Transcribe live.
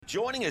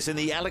Joining us in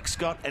the Alex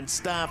Scott and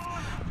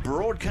staff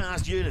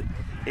broadcast unit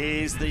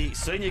is the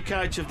senior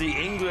coach of the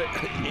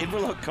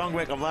Inverloch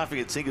Kongwak. I'm laughing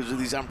at Sinkers with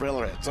his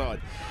umbrella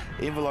outside.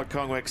 Inverloch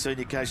Kongwak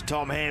senior coach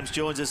Tom Hams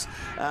joins us.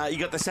 You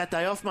got the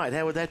Saturday off, mate.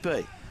 How would that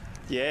be?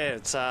 Yeah,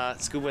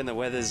 it's good when the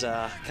weather's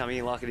coming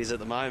in like it is at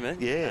the moment.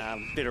 Yeah.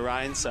 Bit of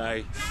rain,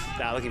 so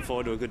looking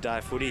forward to a good day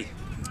of footy.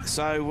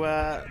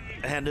 So,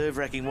 how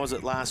nerve-wracking was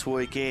it last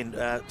weekend?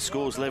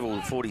 Scores level,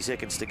 40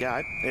 seconds to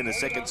go in the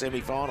second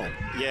semi-final.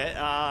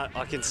 Yeah,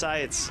 I can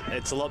say it's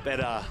a lot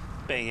better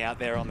being out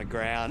there on the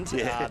ground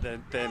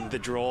than the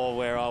draw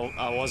where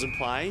I wasn't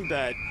playing.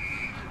 But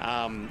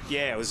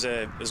it was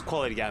a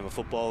quality game of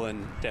football,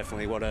 and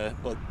definitely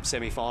what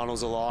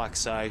semi-finals are like.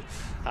 So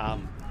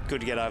good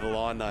to get over the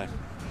line though.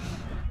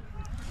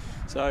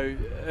 So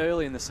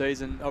early in the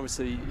season,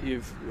 obviously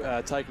you've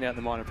taken out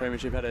the minor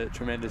premiership, had a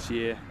tremendous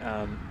year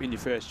in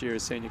your first year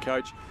as senior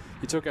coach.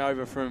 You took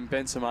over from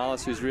Ben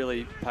Samalis, who's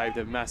really paved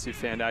a massive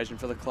foundation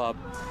for the club,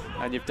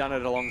 and you've done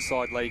it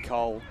alongside Lee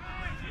Cole.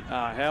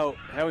 How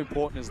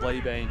important has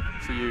Lee been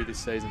for you this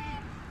season?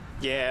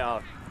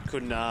 Yeah, I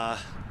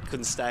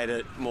couldn't state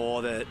it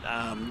more that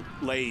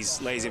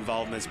Lee's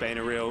involvement's been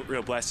a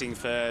real blessing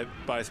for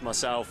both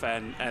myself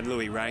and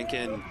Louis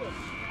Rankin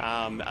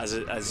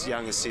as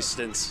young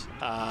assistants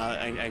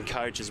and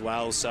coach as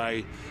well.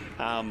 So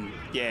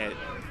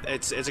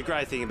it's a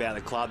great thing about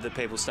the club that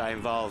people stay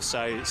involved.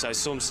 So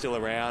Sum's still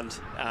around,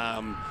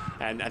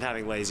 and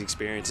having Lee's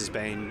experience has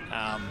been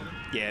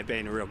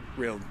been a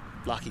real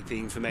lucky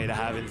thing for me to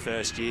have in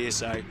first year.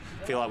 So I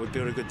feel like we've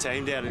built a good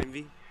team down in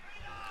Invi.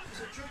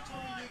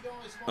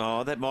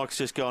 Oh, that mic's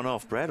just gone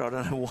off, Brad. I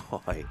don't know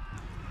why.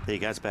 There he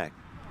goes back.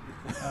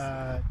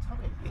 Tommy.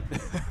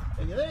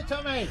 Are you there,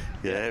 Tommy?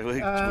 Yeah, we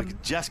can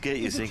just get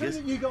you, Is it true Sinkers.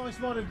 that you guys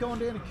might have gone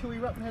down to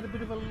Killyrup and had a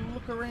bit of a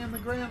look around the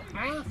ground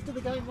after the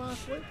game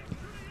last week?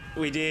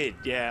 We did,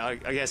 yeah.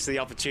 I guess the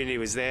opportunity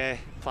was there,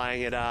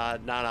 playing at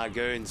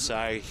Narnagoon,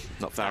 so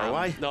Not far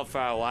away. Not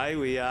far away.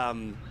 We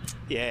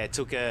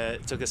took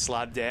a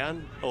slab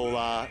down,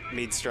 all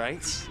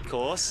mid-strengths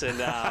course, and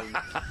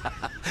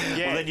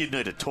Well, then you'd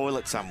need a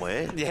toilet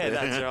somewhere. Yeah,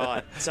 that's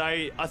right. So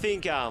I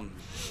think,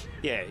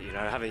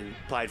 having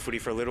played footy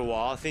for a little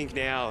while, I think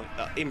now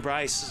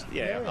embrace.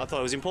 I thought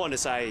it was important to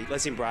say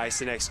let's embrace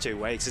the next 2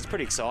 weeks. It's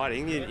pretty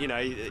exciting. You know,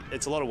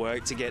 it's a lot of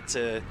work to get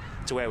to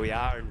where we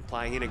are and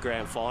playing in a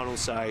grand final.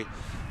 So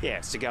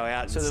it's to go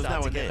out and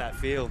start to get that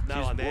feel.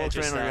 No one there,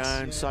 just walk around us.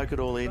 your own, soak it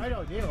all in. Great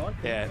idea, right?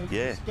 Yeah.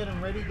 Just get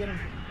them ready,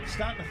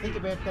 starting to think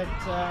about that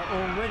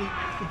already.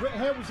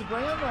 How was the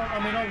ground? I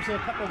mean, obviously a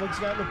couple of weeks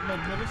ago it looked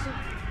magnificent.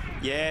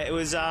 Yeah, it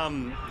was.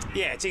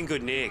 It's in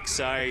good nick.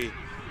 So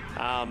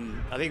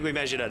I think we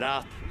measured it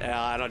up, and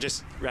I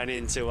just ran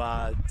into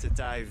to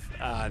Dave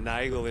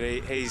Nagel,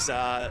 and he's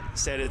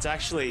said it's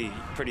actually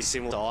pretty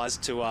similar size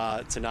to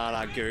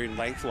Narnagoon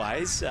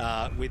lengthways.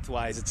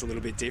 Widthways, it's a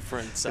little bit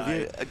different. So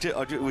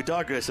We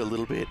digress a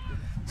little bit.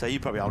 So you're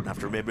probably old enough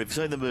to remember. Have you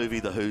seen the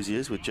movie The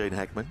Hoosiers with Gene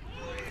Hackman,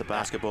 the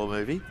basketball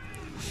movie?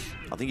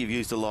 I think you've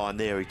used a line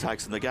there. He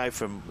takes them. They go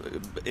from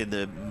in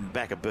the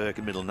back of Burke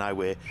in the middle of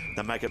nowhere.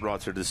 They make it right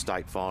through to the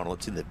state final.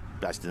 It's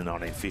based in the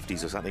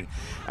 1950s or something.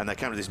 And they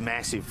come to this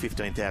massive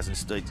 15,000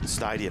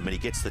 stadium, and he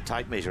gets the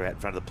tape measure out in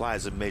front of the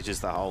players and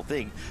measures the whole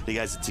thing. He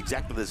goes, it's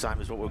exactly the same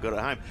as what we've got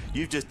at home.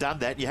 You've just done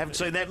that. You haven't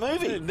seen that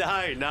movie.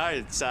 No.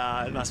 It's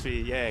it must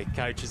be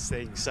coach's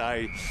thing.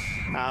 So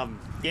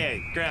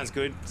ground's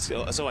good.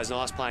 It's always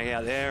nice playing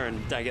out there,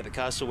 and don't get the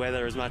coastal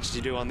weather as much as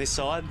you do on this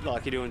side,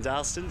 like you do in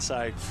Darlston.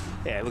 So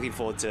looking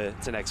forward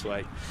to next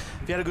week.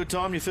 Have you had a good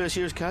time your first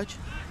year as coach?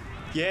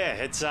 Yeah,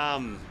 it's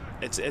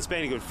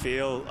been a good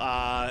feel.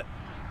 I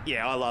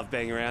love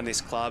being around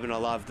this club, and I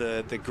love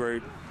the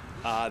group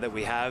that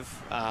we have.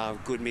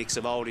 Good mix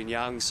of old and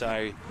young.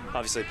 So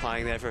obviously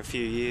playing there for a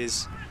few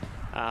years,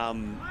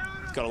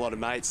 got a lot of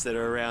mates that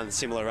are around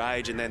similar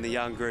age, and then the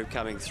young group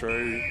coming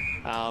through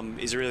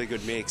is a really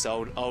good mix,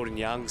 old and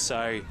young.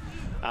 So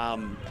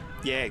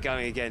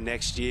going again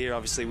next year,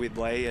 obviously with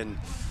Lee, and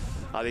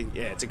I think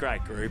it's a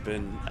great group,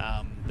 and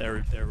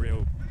they're a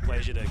real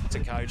pleasure to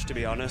coach, to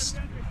be honest.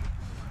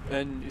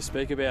 And you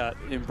speak about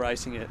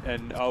embracing it,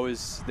 and I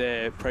was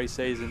there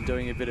pre-season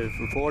doing a bit of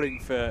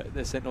reporting for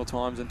the Sentinel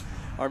Times, and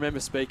I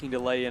remember speaking to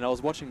Lee, and I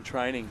was watching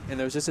training, and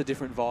there was just a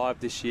different vibe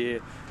this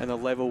year, and the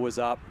level was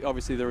up.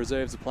 Obviously the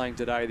reserves are playing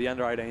today, the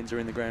under-18s are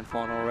in the grand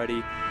final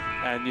already,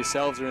 and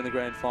yourselves are in the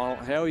grand final.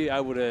 How are you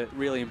able to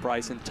really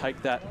embrace and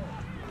take that,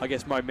 I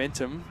guess,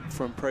 momentum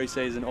from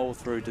pre-season all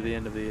through to the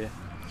end of the year?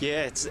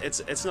 Yeah,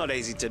 it's not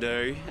easy to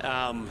do.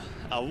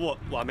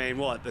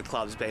 What the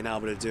club's been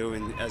able to do,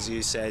 and as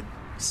you said,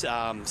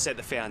 set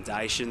the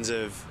foundations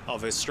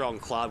of a strong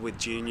club with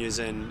juniors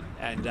and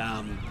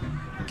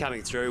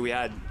coming through. We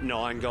had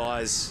 9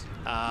 guys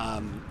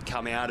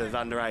come out of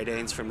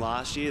under-18s from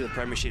last year, the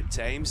premiership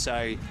team.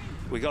 So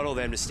we got all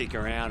them to stick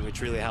around, which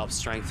really helps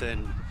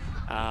strengthen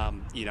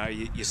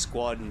your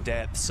squad and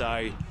depth.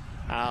 So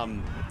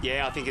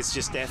I think it's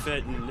just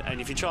effort,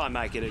 and if you try and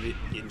make it a bit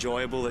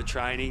enjoyable at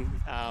training,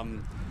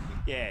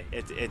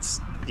 it's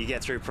you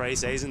get through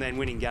pre-season, then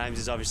winning games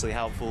is obviously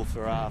helpful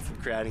for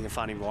creating a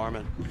fun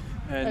environment.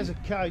 And As a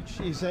coach,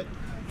 is that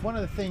one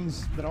of the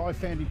things that I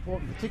found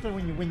important,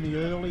 particularly when you win the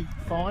early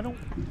final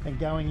and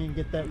going in and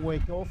get that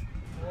week off,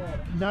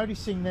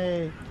 noticing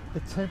the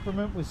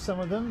temperament with some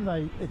of them,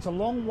 it's a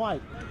long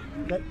wait.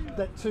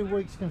 That 2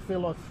 weeks can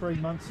feel like 3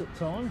 months at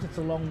times. It's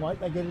a long wait.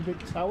 They get a bit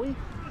toey.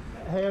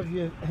 How have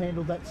you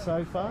handled that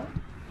so far?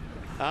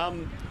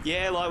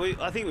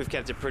 I think we've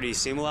kept it pretty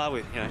similar.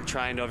 We've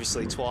trained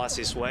obviously twice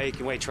this week,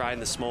 and we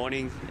trained this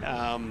morning.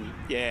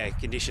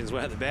 Conditions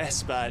weren't the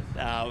best, but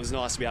it was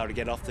nice to be able to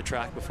get off the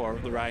track before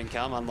the rain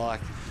come,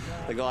 unlike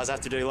the guys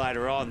have to do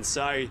later on.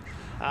 So,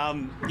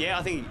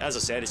 I think, as I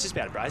said, it's just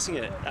about embracing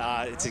it.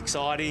 It's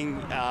exciting.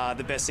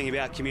 The best thing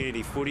about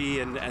community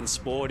footy and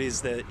sport is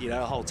that,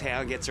 a whole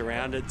town gets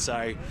around it.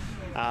 So,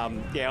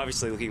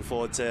 obviously looking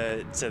forward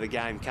to the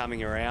game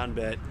coming around,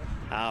 but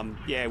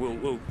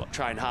we'll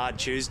train hard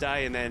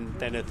Tuesday and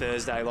then a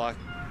Thursday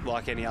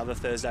like any other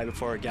Thursday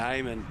before a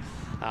game, and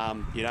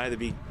there'll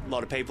be a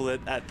lot of people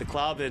at the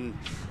club, and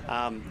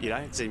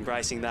it's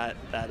embracing that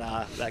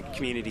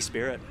community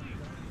spirit.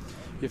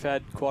 you've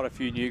had quite a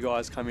few new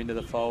guys come into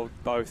the fold,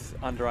 both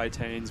under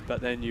 18s,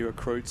 but then you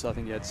recruits. I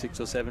think you had 6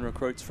 or 7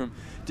 recruits from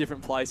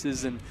different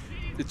places, and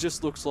it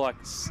just looks like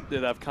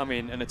they've come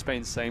in and it's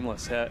been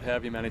seamless. How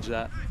have you managed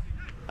that?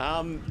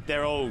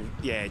 They're all,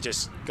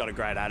 just got a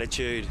great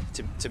attitude,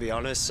 to be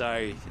honest.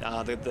 So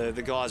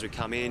the guys who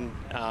come in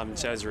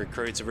terms of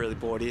recruits have really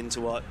bought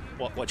into what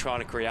we're trying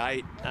to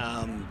create.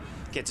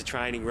 Get to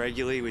training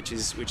regularly, which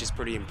is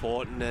pretty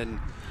important. And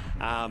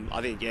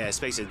I think,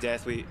 speaks of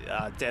depth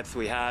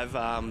we have.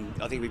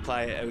 I think we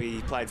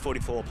played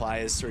 44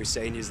 players through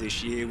seniors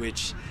this year,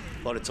 which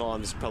a lot of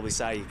times probably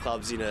say your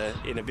club's in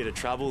a bit of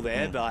trouble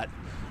there, but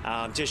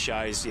just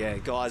shows,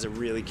 guys are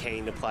really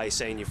keen to play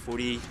senior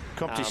footy.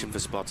 Competition for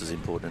spots is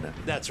important, isn't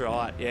it? That's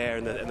right,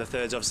 and the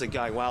third's obviously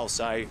going well.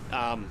 So,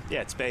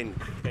 it's been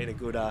a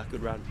good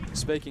run.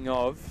 Speaking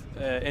of,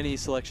 any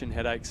selection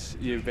headaches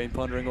you've been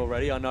pondering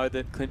already? I know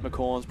that Clint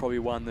McCawn's probably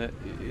one that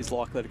is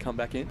likely to come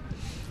back in.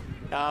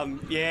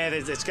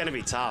 It's going to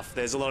be tough.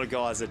 There's a lot of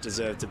guys that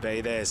deserve to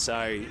be there.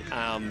 So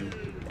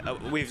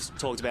we've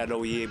talked about it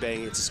all year,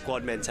 it's a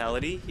squad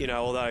mentality.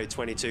 Although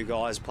 22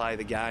 guys play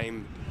the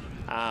game,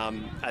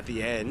 at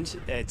the end,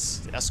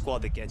 it's a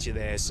squad that gets you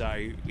there.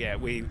 So,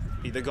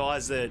 the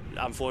guys that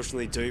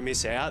unfortunately do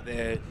miss out,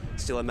 they're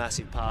still a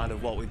massive part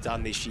of what we've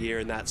done this year,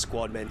 and that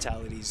squad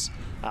mentality is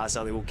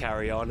something we'll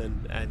carry on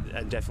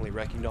and definitely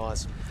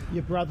recognise.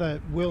 Your brother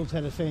Will's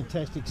had a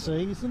fantastic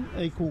season,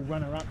 equal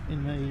runner-up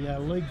in the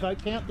league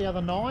vote count the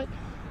other night.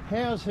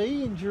 How's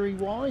he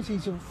injury-wise?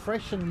 He's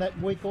fresh, and that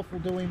week off will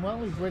do him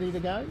well. He's ready to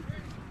go.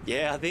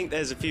 Yeah, I think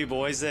there's a few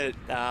boys that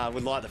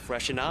would like to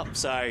freshen up.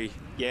 So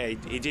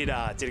he did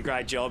a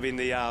great job in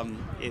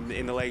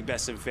the league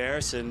best and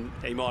fairest, and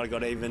he might have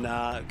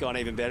gone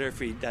even better if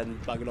he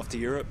hadn't buggered off to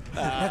Europe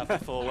for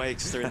 4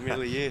 weeks through the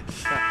middle of the year.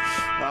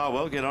 Oh,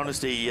 well, good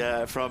honesty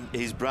from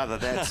his brother.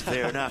 That's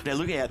fair enough. Now,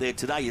 looking out there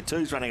today, your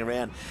two's running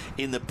around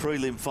in the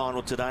prelim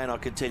final today, and I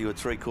can tell you at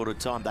three-quarter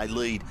time they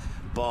lead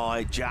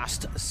by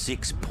just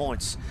 6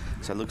 points.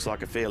 So it looks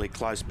like a fairly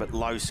close but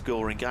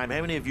low-scoring game. How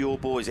many of your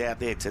boys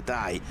out there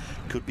today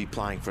could be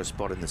playing for a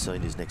spot in the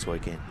seniors next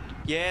weekend?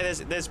 Yeah,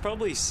 there's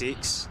probably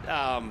 6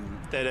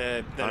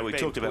 that are. We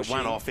talked about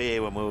one off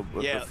air when we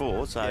were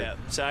before. So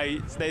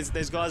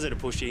there's guys that are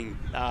pushing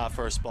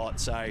for a spot.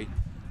 So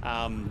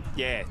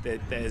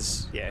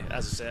there's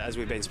as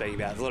we've been speaking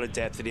about, a lot of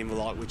depth at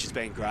Inverloch, which has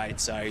been great.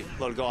 So a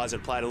lot of guys that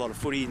have played a lot of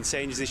footy in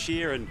seniors this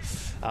year and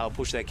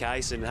push their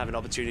case and have an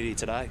opportunity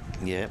today.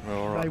 Yeah,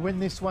 all right. They win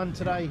this one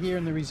today here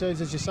in the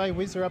reserves, as you say.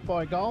 Wiz, they're up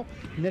by a goal.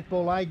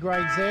 Netball A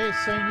grades there,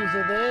 seniors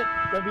are there.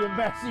 There'll be a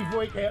massive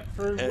week out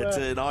through. It's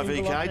an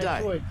IVK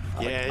day.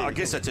 Yeah, I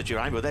guess that's what you're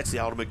aiming for. That's the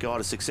ultimate guide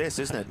to success,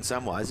 isn't it? In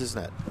some ways,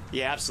 isn't it?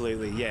 Yeah,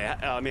 absolutely. Yeah,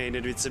 I mean,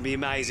 it'd be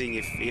amazing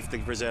if the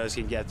reserves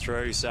can get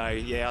through. So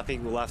I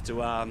think we'll have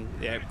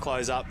to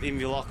close up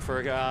Inverloch for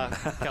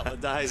a couple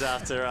of days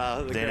after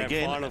the then grand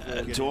again,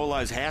 final. To all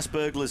those house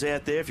burglars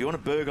out there, if you want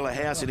to burgle a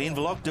house in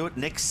Inverloch, do it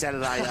next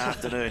Saturday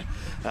afternoon.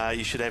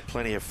 You should have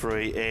plenty of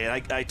free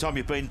air. Hey, Tom,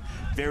 you've been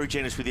very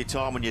generous with your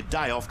time on your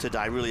day off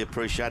today. Really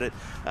appreciate it.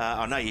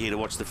 I know you're here to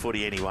watch the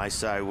footy anyway,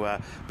 so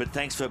but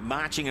thanks for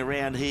marching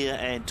around here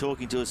and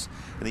talking to us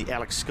in the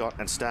Alex Scott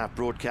and staff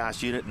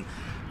broadcast unit. And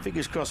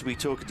fingers crossed we'll be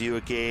talking to you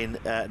again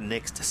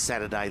next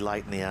Saturday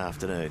late in the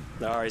afternoon.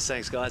 No worries.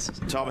 Thanks, guys.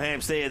 Tom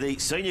Hams there, the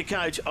senior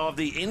coach of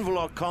the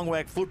Inverloch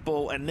Kongwak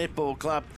Football and Netball Club.